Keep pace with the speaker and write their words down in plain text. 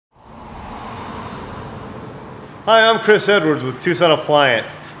Hi, I'm Chris Edwards with Tucson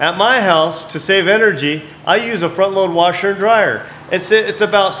Appliance. At my house, to save energy, I use a front load washer and dryer. It's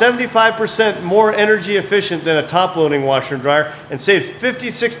about 75% more energy efficient than a top loading washer and dryer and saves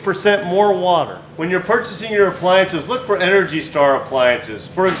 56% more water. When you're purchasing your appliances, look for Energy Star appliances.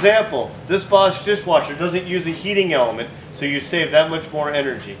 For example, this Bosch dishwasher doesn't use a heating element, so you save that much more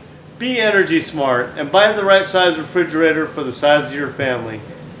energy. Be energy smart and buy the right size refrigerator for the size of your family.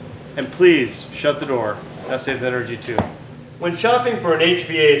 And please, shut the door. That saves energy too. When shopping for an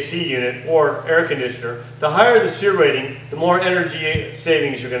HVAC unit or air conditioner, the higher the SEER rating, the more energy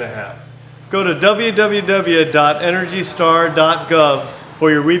savings you're going to have. Go to www.energystar.gov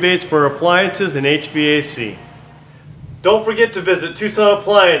for your rebates for appliances and HVAC. Don't forget to visit Tucson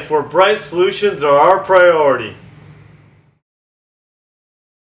Appliance, where bright solutions are our priority.